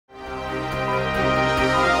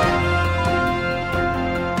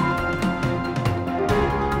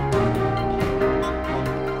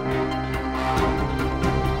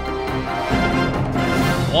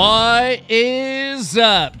What is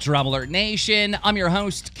up, DramaAlert Nation? I'm your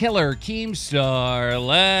host, Killer Keemstar.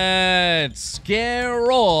 Let's get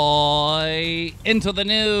right into the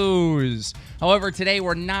news. However, today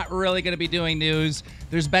we're not really going to be doing news.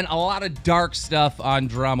 There's been a lot of dark stuff on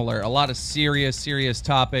DramaAlert, a lot of serious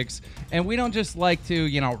topics, and we don't just like to,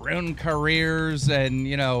 ruin careers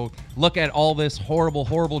and, look at all this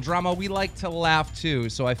horrible drama. We like to laugh too.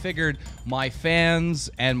 So I figured my fans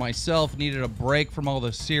and myself needed a break from all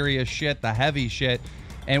the serious shit, the heavy shit,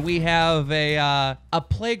 and we have a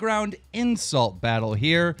playground insult battle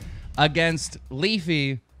here against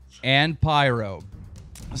Leafy and Pyro.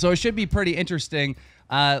 So it should be pretty interesting.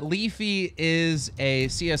 Leafy is a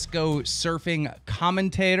CSGO surfing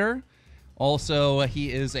commentator. Also,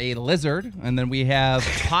 he is a lizard. And then we have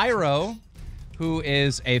Pyro, who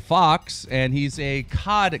is a fox, and he's a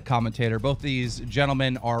COD commentator. Both these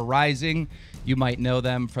gentlemen are rising. You might know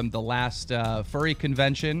them from the last furry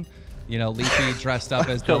convention. Leafy dressed up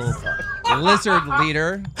as the lizard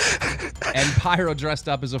leader, and Pyro dressed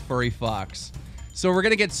up as a furry fox. So we're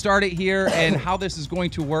going to get started here, and how this is going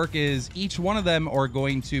to work is each one of them are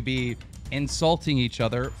going to be insulting each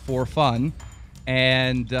other for fun,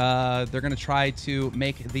 and they're going to try to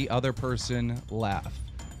make the other person laugh.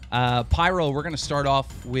 Pyro, we're going to start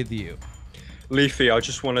off with you. Leafy, I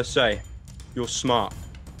just want to say, you're smart,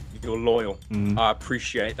 you're loyal. I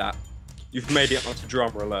appreciate that. You've made it onto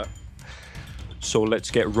DramaAlert. So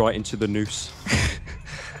let's get right into the news.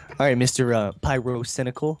 All right, Mr.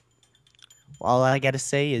 Pyrocynical. All I gotta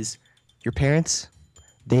say is, your parents,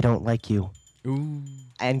 they don't like you. Ooh.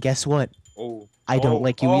 And guess what? Oh. I don't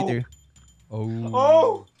like you either.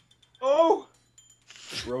 Oh.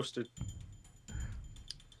 Roasted.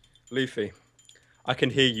 Leafy, I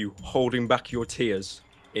can hear you holding back your tears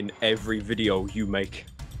in every video you make.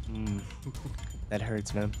 That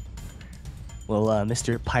hurts, man. Well,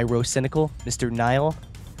 Mr. Pyrocynical, Mr. Nile,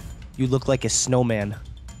 you look like a snowman.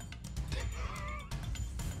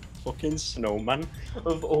 Fucking snowman,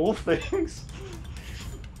 of all things.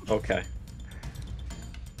 Okay.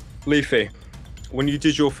 Leafy, when you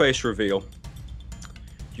did your face reveal,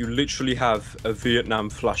 you literally have a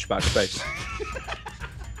Vietnam flashback face.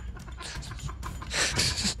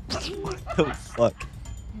 What the fuck?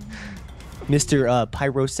 Mr.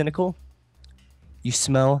 Pyrocynical, you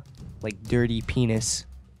smell like dirty penis.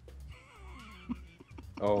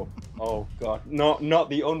 Oh god. Not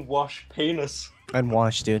the unwashed penis.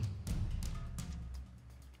 Unwashed, dude.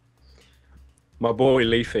 My boy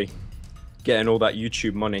Leafy, getting all that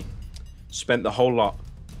YouTube money, spent the whole lot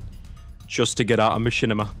just to get out of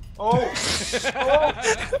machinima.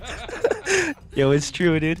 Yo, it's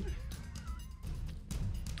true, dude.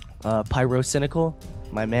 Pyrocynical,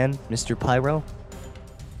 my man, Mr. Pyro.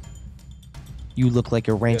 You look like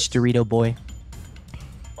a ranch Dorito boy.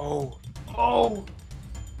 Oh.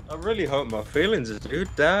 I really hurt my feelings, dude.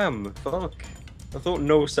 Damn, fuck. I thought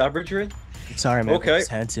no savagery. Sorry, man. Okay. I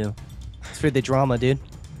just had to. It's for the drama, dude.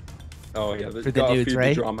 Oh yeah, there's For the dudes,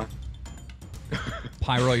 right? drama.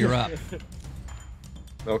 Pyro, you're up.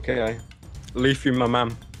 Okay. Leafy, my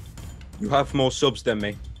man. You have more subs than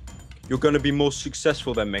me. You're gonna be more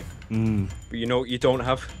successful than me. But you know what you don't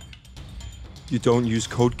have? You don't use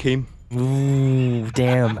code Keem. Ooh,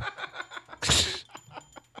 damn.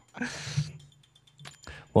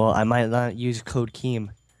 Well, I might not use code Keem,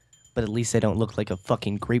 but at least I don't look like a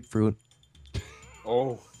fucking grapefruit.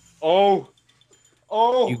 Oh.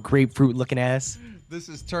 You grapefruit looking ass. This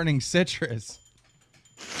is turning citrus.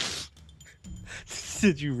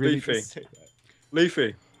 Did you really Leafy. just say that?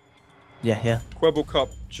 Leafy. Yeah. Quebble Cup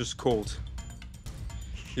just called.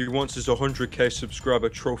 He wants his 100k subscriber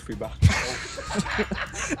trophy back.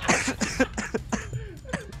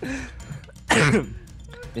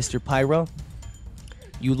 Mr. Pyro,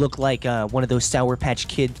 you look like one of those Sour Patch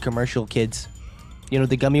Kid commercial kids. You know,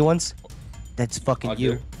 the gummy ones? That's fucking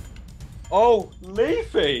you. Do. Oh,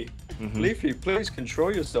 Leafy! Leafy, please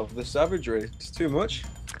control yourself. The savagery, it's too much.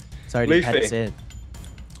 Sorry, dude, had to Leafy. say it.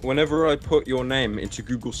 Whenever I put your name into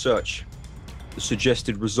Google search, the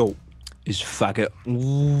suggested result is faggot.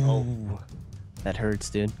 Ooh. That hurts,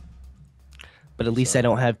 dude. But at least I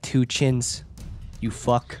don't have two chins. You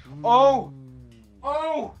fuck. Oh,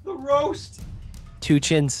 the roast! Two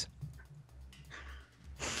chins.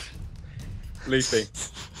 Leafy,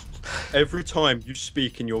 every time you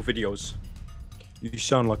speak in your videos, you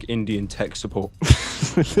sound like Indian tech support.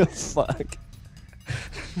 What the fuck?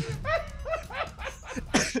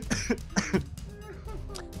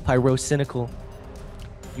 Pyrocynical,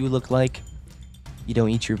 you look like you don't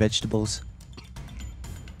eat your vegetables.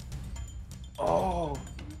 Oh,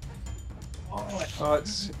 it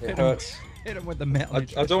hurts. It hurts. Hit him with the melee.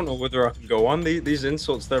 I don't know whether I can go on. These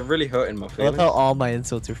insults, they're really hurting my I love feelings. how all my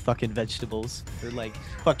insults are fucking vegetables. They're like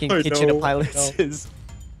fucking I kitchen know, appliances.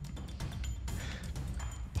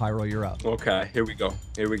 Pyro, you're up. Okay, here we go.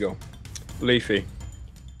 Here we go. Leafy,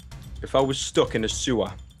 if I was stuck in a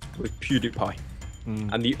sewer with PewDiePie,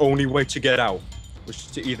 and the only way to get out was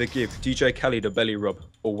to either give DJ Kelly the belly rub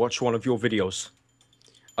or watch one of your videos,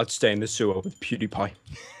 I'd stay in the sewer with PewDiePie.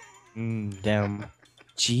 Damn.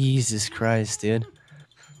 Jesus Christ, dude.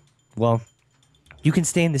 Well, you can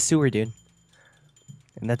stay in the sewer, dude.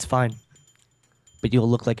 And that's fine. But you'll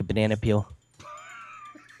look like a banana peel.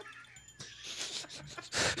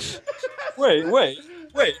 Wait,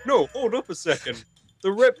 no, hold up a second.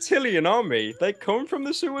 The reptilian army, they come from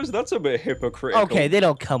the sewers? That's a bit hypocritical. Okay, they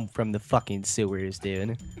don't come from the fucking sewers,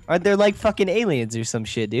 dude. Aren't they like fucking aliens or some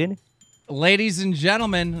shit, dude? Ladies and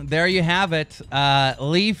gentlemen, there you have it.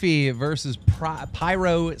 Leafy versus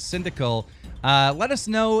Pyrocynical. Let us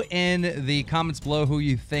know in the comments below who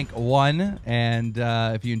you think won. And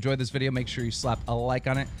if you enjoyed this video, make sure you slap a like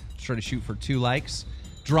on it. Try to shoot for 2 likes.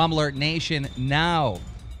 DramaAlert Nation now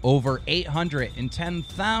over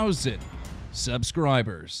 810,000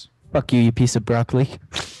 subscribers. Fuck you, you piece of broccoli.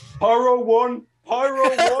 Pyro won! Pyro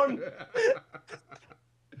won!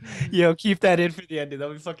 Yo, keep that in for the end, dude.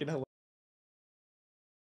 That'll be fucking hilarious.